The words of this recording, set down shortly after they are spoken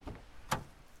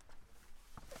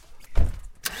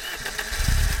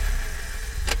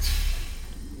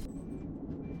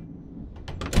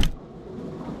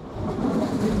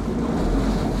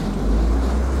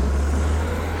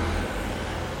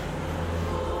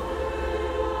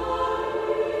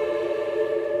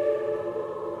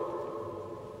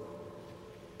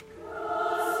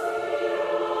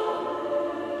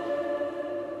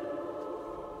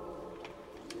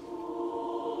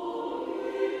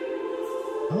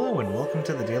Hello and welcome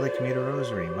to the Daily Commuter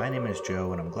Rosary. My name is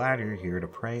Joe and I'm glad you're here to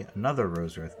pray another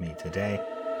rosary with me today.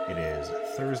 It is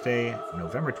Thursday,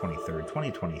 November 23rd,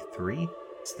 2023.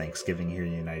 It's Thanksgiving here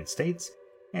in the United States,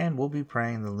 and we'll be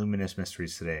praying the Luminous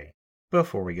Mysteries today.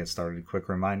 Before we get started, quick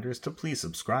reminders to please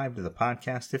subscribe to the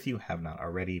podcast if you have not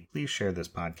already. Please share this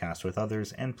podcast with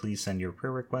others, and please send your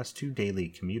prayer requests to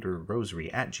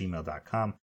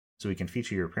dailycommuterrosary@gmail.com so we can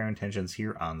feature your prayer intentions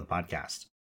here on the podcast.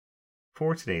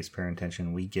 For today's prayer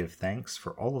intention, we give thanks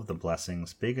for all of the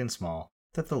blessings, big and small,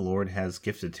 that the Lord has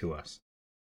gifted to us.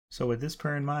 So with this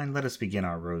prayer in mind, let us begin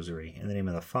our rosary. In the name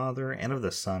of the Father, and of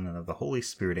the Son, and of the Holy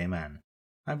Spirit, amen.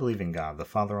 I believe in God, the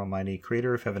Father Almighty,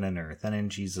 creator of heaven and earth, and in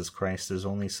Jesus Christ, his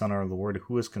only Son, our Lord,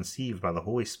 who was conceived by the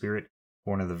Holy Spirit,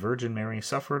 born of the Virgin Mary,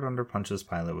 suffered under Pontius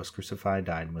Pilate, was crucified,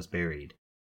 died, and was buried.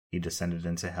 He descended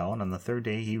into hell, and on the third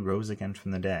day he rose again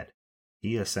from the dead.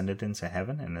 He ascended into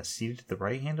heaven and is seated at the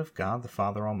right hand of God the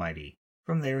Father Almighty.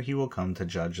 From there he will come to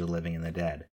judge the living and the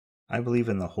dead. I believe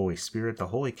in the Holy Spirit, the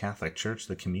Holy Catholic Church,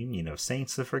 the communion of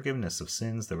saints, the forgiveness of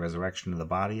sins, the resurrection of the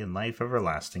body, and life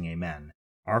everlasting. Amen.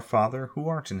 Our Father, who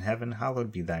art in heaven,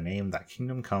 hallowed be thy name. Thy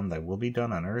kingdom come, thy will be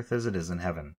done on earth as it is in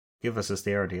heaven. Give us this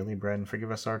day our daily bread, and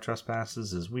forgive us our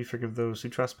trespasses, as we forgive those who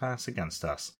trespass against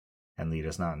us. And lead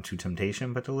us not into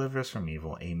temptation, but deliver us from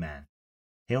evil. Amen.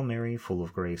 Hail Mary, full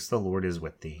of grace, the Lord is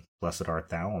with thee. Blessed art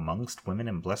thou amongst women,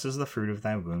 and blessed is the fruit of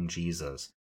thy womb,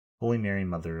 Jesus. Holy Mary,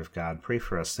 Mother of God, pray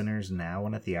for us sinners, now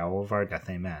and at the hour of our death.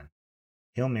 Amen.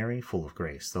 Hail Mary, full of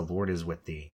grace, the Lord is with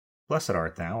thee. Blessed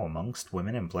art thou amongst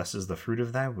women, and blessed is the fruit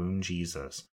of thy womb,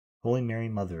 Jesus. Holy Mary,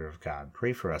 Mother of God,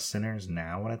 pray for us sinners,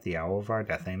 now and at the hour of our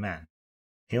death. Amen.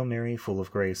 Hail Mary, full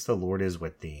of grace, the Lord is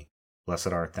with thee. Blessed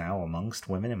art thou amongst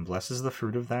women, and blessed is the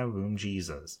fruit of thy womb,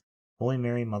 Jesus. Holy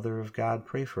Mary, Mother of God,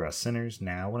 pray for us sinners,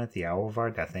 now and at the hour of our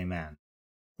death. Amen.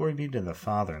 Glory be to the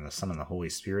Father, and the Son, and the Holy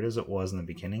Spirit, as it was in the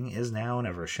beginning, is now, and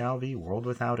ever shall be, world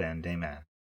without end. Amen.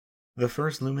 The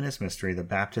first luminous mystery, the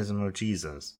baptism of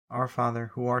Jesus. Our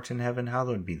Father, who art in heaven,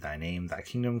 hallowed be thy name. Thy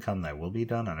kingdom come, thy will be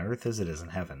done, on earth as it is in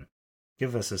heaven.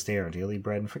 Give us this day our daily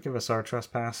bread, and forgive us our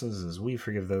trespasses, as we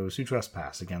forgive those who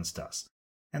trespass against us.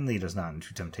 And lead us not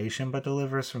into temptation, but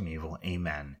deliver us from evil.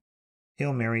 Amen.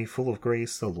 Hail Mary, full of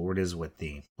grace, the Lord is with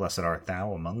thee. Blessed art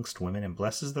thou amongst women, and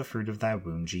blessed is the fruit of thy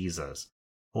womb, Jesus.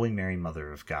 Holy Mary,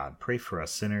 Mother of God, pray for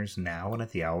us sinners, now and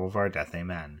at the hour of our death.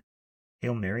 Amen.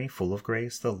 Hail Mary, full of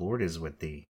grace, the Lord is with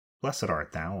thee. Blessed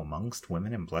art thou amongst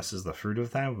women, and blessed is the fruit of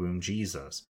thy womb,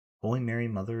 Jesus. Holy Mary,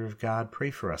 Mother of God,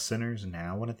 pray for us sinners,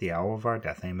 now and at the hour of our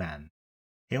death. Amen.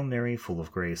 Hail Mary, full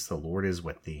of grace, the Lord is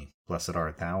with thee. Blessed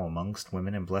art thou amongst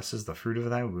women, and blessed is the fruit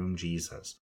of thy womb,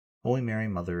 Jesus. Holy Mary,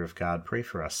 Mother of God, pray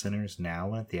for us sinners,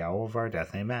 now and at the hour of our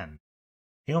death. Amen.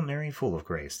 Hail Mary, full of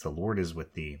grace, the Lord is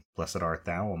with thee. Blessed art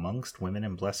thou amongst women,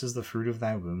 and blessed is the fruit of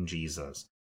thy womb, Jesus.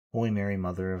 Holy Mary,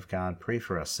 Mother of God, pray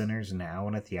for us sinners, now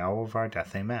and at the hour of our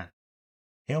death. Amen.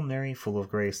 Hail Mary, full of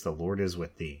grace, the Lord is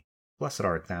with thee. Blessed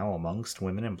art thou amongst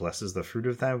women, and blessed is the fruit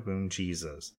of thy womb,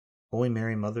 Jesus. Holy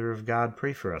Mary, Mother of God,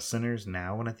 pray for us sinners,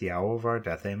 now and at the hour of our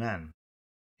death. Amen.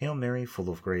 Hail Mary, full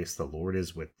of grace, the Lord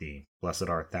is with thee. Blessed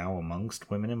art thou amongst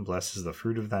women, and blessed is the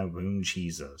fruit of thy womb,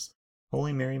 Jesus.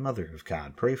 Holy Mary, Mother of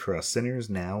God, pray for us sinners,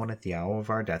 now and at the hour of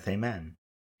our death. Amen.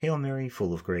 Hail Mary, full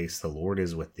of grace, the Lord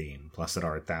is with thee. Blessed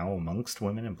art thou amongst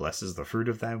women, and blessed is the fruit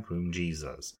of thy womb,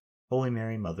 Jesus. Holy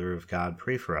Mary, Mother of God,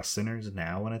 pray for us sinners,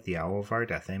 now and at the hour of our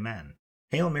death. Amen.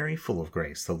 Hail Mary, full of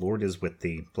grace, the Lord is with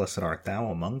thee. Blessed art thou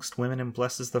amongst women, and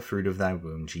blessed is the fruit of thy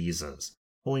womb, Jesus.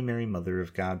 Holy Mary, Mother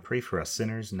of God, pray for us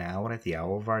sinners, now and at the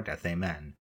hour of our death.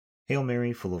 Amen. Hail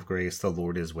Mary, full of grace, the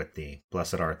Lord is with thee.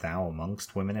 Blessed art thou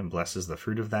amongst women, and blessed is the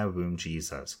fruit of thy womb,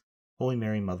 Jesus. Holy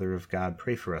Mary, Mother of God,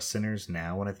 pray for us sinners,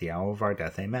 now and at the hour of our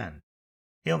death. Amen.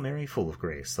 Hail Mary, full of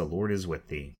grace, the Lord is with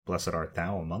thee. Blessed art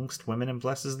thou amongst women, and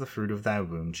blessed is the fruit of thy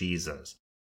womb, Jesus.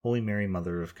 Holy Mary,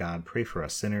 Mother of God, pray for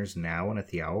us sinners, now and at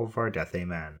the hour of our death.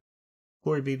 Amen.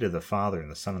 Glory be to the Father,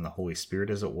 and the Son, and the Holy Spirit,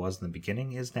 as it was in the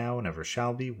beginning, is now, and ever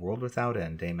shall be, world without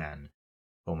end. Amen.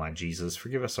 O my Jesus,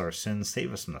 forgive us our sins,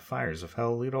 save us from the fires of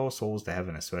hell, lead all souls to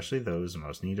heaven, especially those in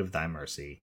most need of thy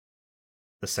mercy.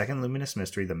 The second luminous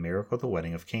mystery, the miracle of the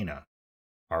wedding of Cana.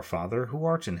 Our Father, who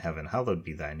art in heaven, hallowed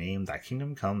be thy name. Thy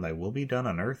kingdom come, thy will be done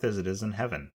on earth as it is in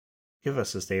heaven. Give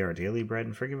us this day our daily bread,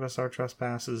 and forgive us our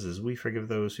trespasses, as we forgive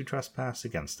those who trespass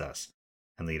against us.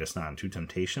 And lead us not into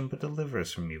temptation, but deliver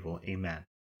us from evil. Amen.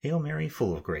 Hail Mary,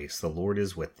 full of grace, the Lord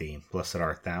is with thee. Blessed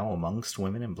art thou amongst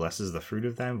women, and blessed is the fruit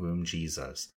of thy womb,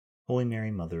 Jesus. Holy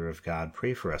Mary, Mother of God,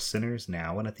 pray for us sinners,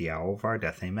 now and at the hour of our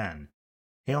death. Amen.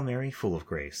 Hail Mary, full of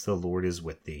grace, the Lord is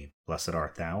with thee. Blessed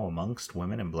art thou amongst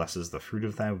women, and blessed is the fruit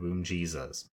of thy womb,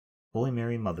 Jesus. Holy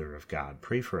Mary, Mother of God,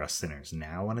 pray for us sinners,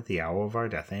 now and at the hour of our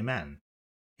death. Amen.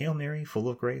 Hail Mary, full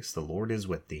of grace, the Lord is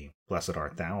with thee. Blessed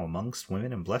art thou amongst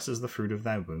women, and blessed is the fruit of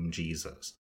thy womb,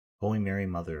 Jesus. Holy Mary,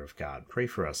 Mother of God, pray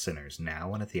for us sinners,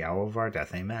 now and at the hour of our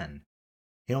death. Amen.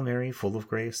 Hail Mary, full of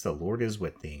grace, the Lord is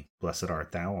with thee. Blessed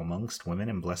art thou amongst women,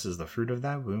 and blessed is the fruit of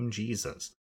thy womb,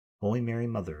 Jesus. Holy Mary,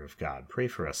 Mother of God, pray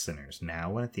for us sinners,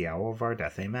 now and at the hour of our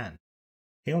death. Amen.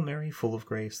 Hail Mary, full of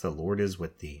grace, the Lord is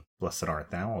with thee. Blessed art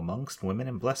thou amongst women,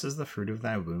 and blessed is the fruit of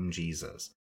thy womb,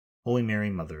 Jesus. Holy Mary,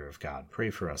 Mother of God,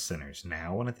 pray for us sinners,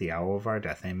 now and at the hour of our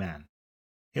death. Amen.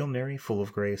 Hail Mary, full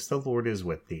of grace, the Lord is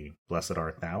with thee. Blessed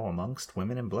art thou amongst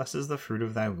women, and blessed is the fruit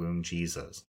of thy womb,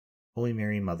 Jesus. Holy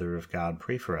Mary, Mother of God,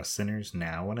 pray for us sinners,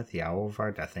 now and at the hour of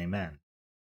our death. Amen.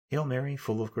 Hail Mary,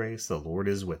 full of grace, the Lord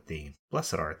is with thee.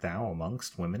 Blessed art thou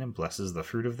amongst women, and blessed is the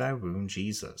fruit of thy womb,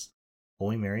 Jesus.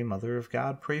 Holy Mary, Mother of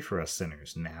God, pray for us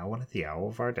sinners, now and at the hour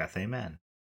of our death. Amen.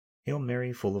 Hail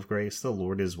Mary, full of grace, the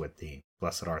Lord is with thee.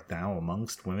 Blessed art thou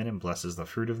amongst women, and blessed is the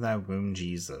fruit of thy womb,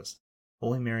 Jesus.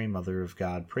 Holy Mary, Mother of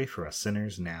God, pray for us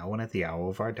sinners, now and at the hour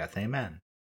of our death. Amen.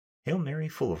 Hail Mary,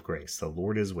 full of grace, the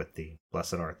Lord is with thee.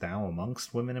 Blessed art thou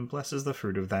amongst women, and blessed is the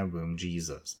fruit of thy womb,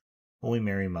 Jesus. Holy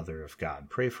Mary, Mother of God,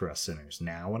 pray for us sinners,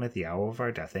 now and at the hour of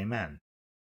our death. Amen.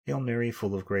 Hail Mary,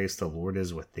 full of grace, the Lord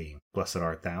is with thee. Blessed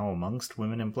art thou amongst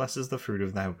women, and blessed is the fruit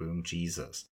of thy womb,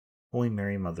 Jesus. Holy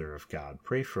Mary, Mother of God,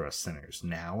 pray for us sinners,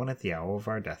 now and at the hour of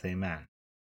our death. Amen.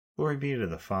 Glory be to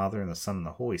the Father, and the Son, and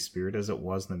the Holy Spirit, as it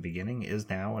was in the beginning, is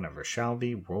now, and ever shall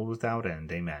be, world without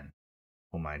end. Amen.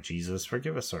 O my Jesus,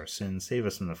 forgive us our sins, save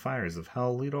us from the fires of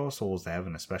hell, lead all souls to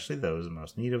heaven, especially those in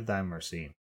most need of thy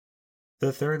mercy.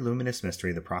 The third luminous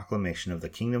mystery, the proclamation of the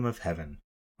kingdom of heaven.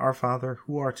 Our Father,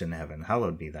 who art in heaven,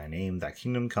 hallowed be thy name. Thy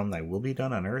kingdom come, thy will be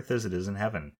done on earth as it is in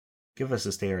heaven. Give us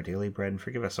this day our daily bread, and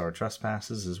forgive us our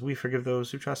trespasses, as we forgive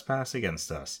those who trespass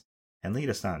against us. And lead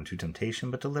us not into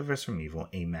temptation, but deliver us from evil.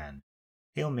 Amen.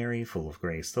 Hail Mary, full of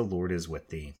grace, the Lord is with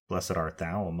thee. Blessed art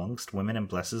thou amongst women, and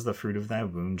blessed is the fruit of thy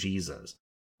womb, Jesus.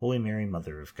 Holy Mary,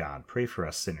 Mother of God, pray for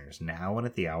us sinners, now and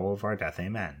at the hour of our death.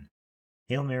 Amen.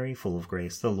 Hail Mary, full of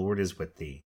grace, the Lord is with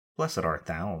thee. Blessed art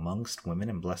thou amongst women,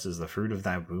 and blessed is the fruit of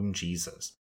thy womb,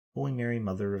 Jesus. Holy Mary,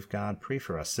 Mother of God, pray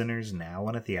for us sinners, now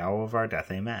and at the hour of our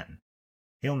death. Amen.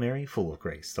 Hail Mary, full of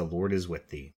grace, the Lord is with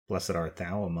thee. Blessed art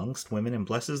thou amongst women, and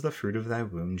blessed is the fruit of thy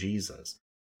womb, Jesus.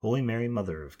 Holy Mary,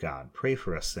 Mother of God, pray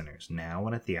for us sinners, now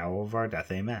and at the hour of our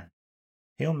death. Amen.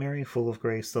 Hail Mary, full of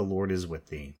grace, the Lord is with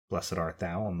thee. Blessed art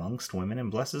thou amongst women,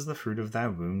 and blessed is the fruit of thy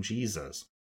womb, Jesus.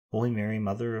 Holy Mary,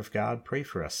 Mother of God, pray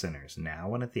for us sinners,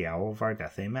 now and at the hour of our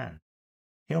death. Amen.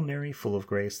 Hail Mary, full of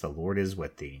grace, the Lord is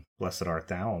with thee. Blessed art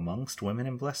thou amongst women,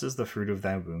 and blessed is the fruit of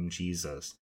thy womb,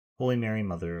 Jesus. Holy Mary,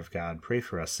 Mother of God, pray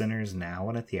for us sinners, now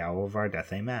and at the hour of our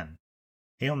death. Amen.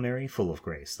 Hail Mary, full of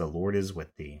grace, the Lord is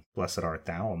with thee. Blessed art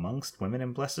thou amongst women,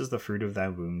 and blessed is the fruit of thy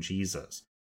womb, Jesus.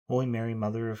 Holy Mary,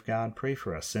 Mother of God, pray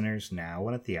for us sinners, now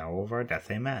and at the hour of our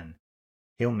death. Amen.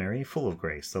 Hail Mary, full of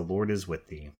grace, the Lord is with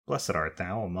thee. Blessed art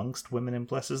thou amongst women, and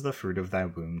blessed is the fruit of thy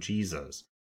womb, Jesus.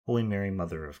 Holy Mary,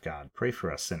 Mother of God, pray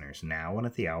for us sinners, now and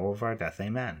at the hour of our death.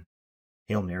 Amen.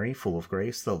 Hail Mary, full of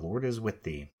grace, the Lord is with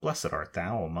thee. Blessed art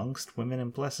thou amongst women,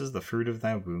 and blessed is the fruit of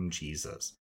thy womb,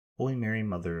 Jesus. Holy Mary,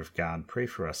 Mother of God, pray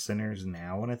for us sinners,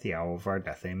 now and at the hour of our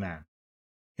death. Amen.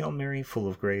 Hail Mary, full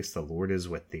of grace, the Lord is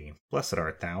with thee. Blessed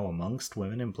art thou amongst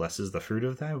women, and blessed is the fruit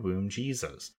of thy womb,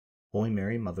 Jesus. Holy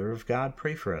Mary, Mother of God,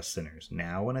 pray for us sinners,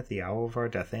 now and at the hour of our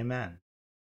death. Amen.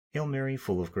 Hail Mary,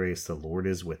 full of grace, the Lord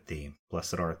is with thee.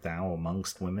 Blessed art thou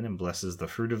amongst women, and blessed is the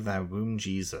fruit of thy womb,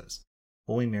 Jesus.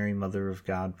 Holy Mary, Mother of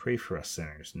God, pray for us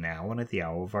sinners, now and at the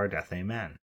hour of our death.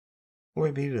 Amen.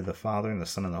 Glory be to the Father, and the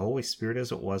Son, and the Holy Spirit,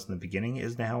 as it was in the beginning,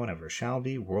 is now, and ever shall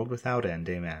be, world without end.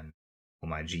 Amen. O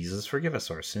my Jesus, forgive us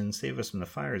our sins, save us from the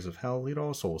fires of hell, lead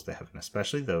all souls to heaven,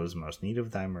 especially those in most need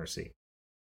of thy mercy.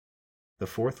 The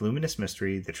fourth luminous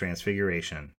mystery, the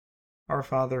Transfiguration. Our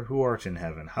Father, who art in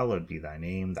heaven, hallowed be thy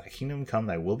name. Thy kingdom come,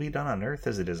 thy will be done on earth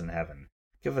as it is in heaven.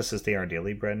 Give us this day our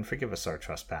daily bread, and forgive us our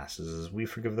trespasses, as we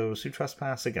forgive those who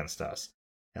trespass against us.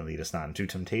 And lead us not into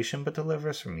temptation, but deliver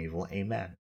us from evil.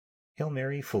 Amen. Hail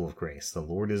Mary, full of grace, the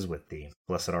Lord is with thee.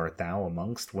 Blessed art thou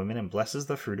amongst women, and blessed is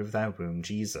the fruit of thy womb,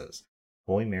 Jesus.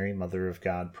 Holy Mary, Mother of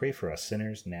God, pray for us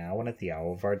sinners, now and at the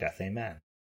hour of our death. Amen.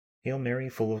 Hail Mary,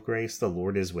 full of grace, the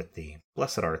Lord is with thee.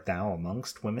 Blessed art thou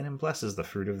amongst women, and blessed is the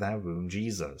fruit of thy womb,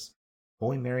 Jesus.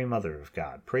 Holy Mary, Mother of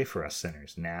God, pray for us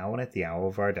sinners, now and at the hour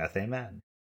of our death. Amen.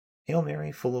 Hail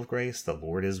Mary, full of grace, the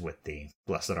Lord is with thee.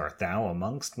 Blessed art thou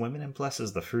amongst women, and blessed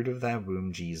is the fruit of thy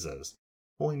womb, Jesus.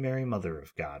 Holy Mary, Mother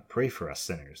of God, pray for us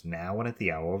sinners, now and at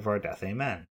the hour of our death.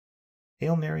 Amen.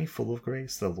 Hail Mary, full of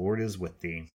grace, the Lord is with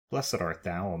thee. Blessed art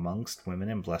thou amongst women,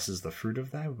 and blessed is the fruit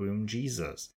of thy womb,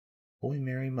 Jesus. Holy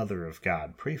Mary, Mother of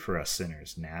God, pray for us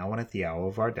sinners, now and at the hour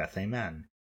of our death. Amen.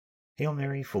 Hail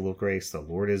Mary, full of grace, the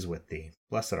Lord is with thee.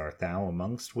 Blessed art thou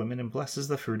amongst women, and blessed is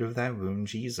the fruit of thy womb,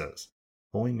 Jesus.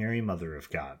 Holy Mary, Mother of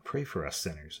God, pray for us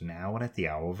sinners, now and at the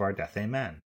hour of our death.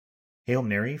 Amen. Hail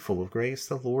Mary, full of grace,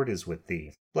 the Lord is with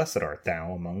thee. Blessed art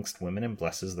thou amongst women, and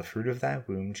blessed is the fruit of thy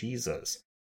womb, Jesus.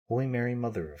 Holy Mary,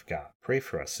 Mother of God, pray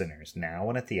for us sinners, now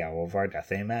and at the hour of our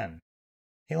death. Amen.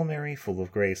 Hail Mary, full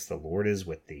of grace, the Lord is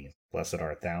with thee. Blessed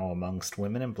art thou amongst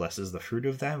women, and blessed is the fruit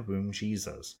of thy womb,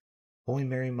 Jesus. Holy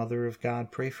Mary, Mother of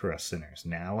God, pray for us sinners,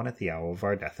 now and at the hour of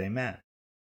our death. Amen.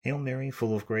 Hail Mary,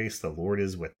 full of grace, the Lord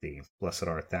is with thee. Blessed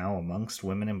art thou amongst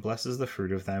women, and blessed is the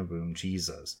fruit of thy womb,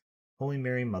 Jesus. Holy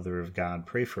Mary, Mother of God,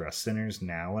 pray for us sinners,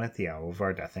 now and at the hour of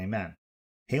our death. Amen.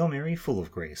 Hail Mary, full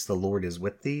of grace, the Lord is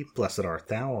with thee. Blessed art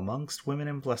thou amongst women,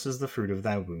 and blessed is the fruit of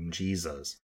thy womb,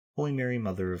 Jesus. Holy Mary,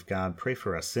 Mother of God, pray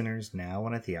for us sinners, now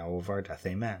and at the hour of our death.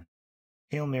 Amen.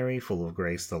 Hail Mary, full of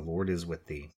grace, the Lord is with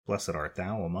thee. Blessed art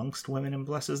thou amongst women, and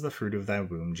blessed is the fruit of thy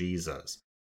womb, Jesus.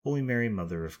 Holy Mary,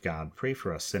 Mother of God, pray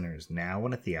for us sinners, now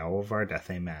and at the hour of our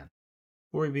death. Amen.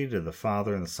 Glory be to the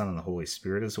Father, and the Son, and the Holy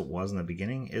Spirit, as it was in the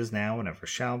beginning, is now, and ever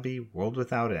shall be, world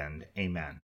without end.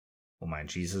 Amen. O my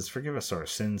Jesus, forgive us our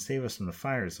sins, save us from the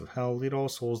fires of hell, lead all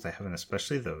souls to heaven,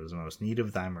 especially those in most need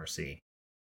of thy mercy.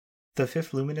 The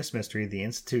fifth luminous mystery, the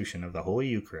institution of the Holy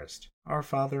Eucharist. Our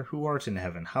Father, who art in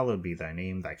heaven, hallowed be thy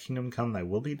name. Thy kingdom come, thy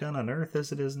will be done on earth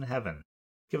as it is in heaven.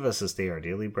 Give us this day our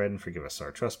daily bread, and forgive us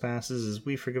our trespasses, as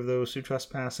we forgive those who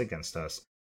trespass against us.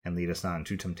 And lead us not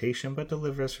into temptation, but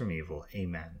deliver us from evil.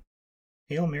 Amen.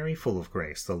 Hail Mary, full of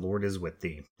grace, the Lord is with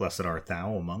thee. Blessed art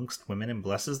thou amongst women, and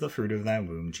blessed is the fruit of thy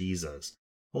womb, Jesus.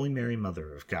 Holy Mary,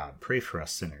 Mother of God, pray for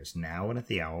us sinners, now and at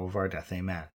the hour of our death.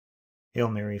 Amen. Hail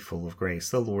Mary, full of grace,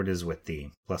 the Lord is with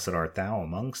thee. Blessed art thou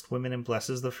amongst women, and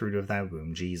blessed is the fruit of thy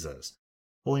womb, Jesus.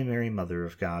 Holy Mary, Mother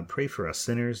of God, pray for us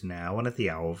sinners, now and at the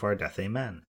hour of our death.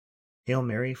 Amen. Hail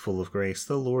Mary, full of grace,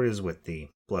 the Lord is with thee.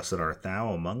 Blessed art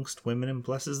thou amongst women, and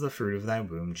blessed is the fruit of thy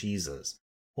womb, Jesus.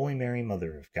 Holy Mary,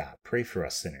 Mother of God, pray for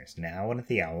us sinners, now and at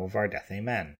the hour of our death.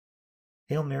 Amen.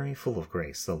 Hail Mary, full of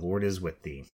grace, the Lord is with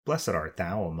thee. Blessed art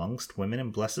thou amongst women,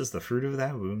 and blessed is the fruit of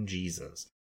thy womb, Jesus.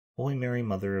 Holy Mary,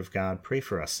 Mother of God, pray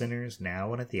for us sinners,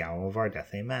 now and at the hour of our death.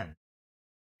 Amen.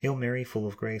 Hail Mary, full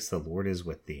of grace, the Lord is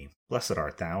with thee. Blessed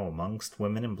art thou amongst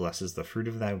women, and blessed is the fruit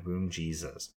of thy womb,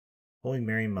 Jesus. Holy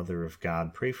Mary, Mother of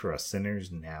God, pray for us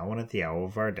sinners, now and at the hour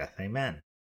of our death. Amen.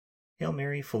 Hail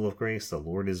Mary, full of grace, the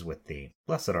Lord is with thee.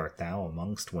 Blessed art thou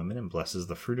amongst women, and blessed is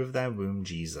the fruit of thy womb,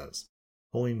 Jesus.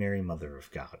 Holy Mary, Mother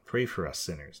of God, pray for us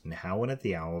sinners, now and at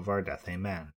the hour of our death.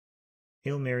 Amen.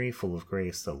 Hail Mary, full of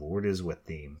grace, the Lord is with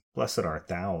thee. Blessed art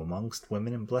thou amongst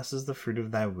women, and blessed is the fruit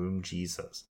of thy womb,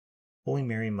 Jesus. Holy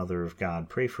Mary, Mother of God,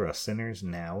 pray for us sinners,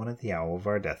 now and at the hour of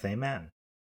our death. Amen.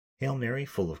 Hail Mary,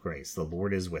 full of grace, the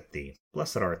Lord is with thee.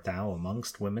 Blessed art thou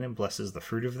amongst women, and blessed is the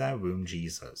fruit of thy womb,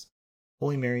 Jesus.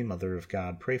 Holy Mary, Mother of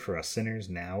God, pray for us sinners,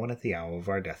 now and at the hour of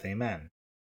our death. Amen.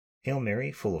 Hail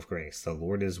Mary, full of grace, the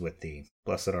Lord is with thee.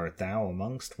 Blessed art thou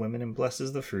amongst women, and blessed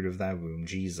is the fruit of thy womb,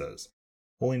 Jesus.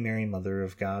 Holy Mary, Mother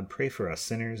of God, pray for us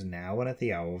sinners, now and at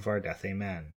the hour of our death.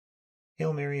 Amen.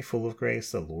 Hail Mary, full of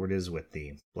grace, the Lord is with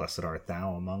thee. Blessed art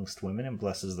thou amongst women, and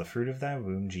blessed is the fruit of thy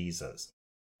womb, Jesus.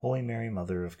 Holy Mary,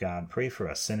 Mother of God, pray for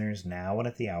us sinners, now and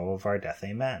at the hour of our death.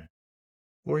 Amen.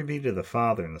 Glory be to the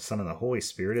Father, and the Son, and the Holy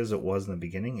Spirit, as it was in the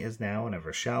beginning, is now, and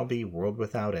ever shall be, world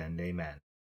without end. Amen.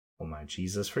 O my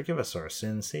Jesus, forgive us our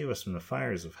sins, save us from the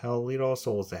fires of hell, lead all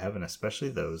souls to heaven, especially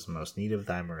those in most need of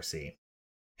thy mercy.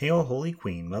 Hail, Holy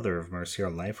Queen, Mother of mercy, our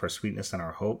life, our sweetness, and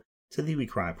our hope. To thee we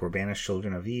cry, poor banished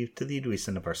children of Eve. To thee do we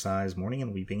send up our sighs, mourning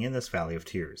and weeping in this valley of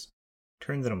tears.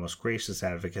 Turn then, O most gracious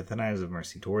Advocate, thine eyes of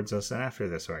mercy towards us, and after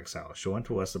this our exile, show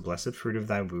unto us the blessed fruit of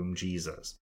thy womb,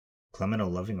 Jesus. Clement, O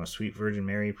loving, O sweet Virgin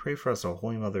Mary, pray for us, O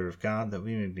Holy Mother of God, that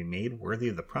we may be made worthy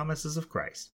of the promises of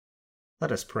Christ.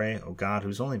 Let us pray, O God,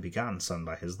 whose only begotten Son,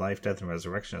 by his life, death, and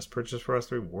resurrection, has purchased for us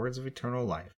the rewards of eternal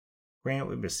life. Grant,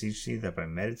 we beseech thee, that by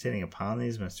meditating upon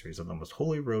these mysteries of the most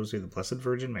holy rosary of the Blessed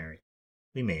Virgin Mary,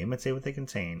 we may imitate what they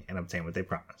contain and obtain what they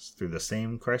promise. Through the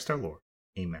same Christ our Lord.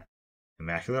 Amen.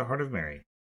 Immaculate Heart of Mary,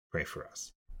 pray for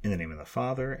us. In the name of the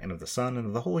Father, and of the Son, and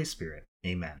of the Holy Spirit.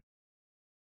 Amen.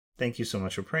 Thank you so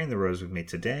much for praying the rosary with me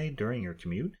today during your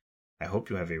commute. I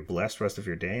hope you have a blessed rest of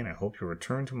your day, and I hope you'll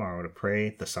return tomorrow to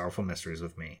pray the sorrowful mysteries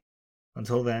with me.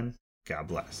 Until then, God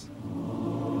bless.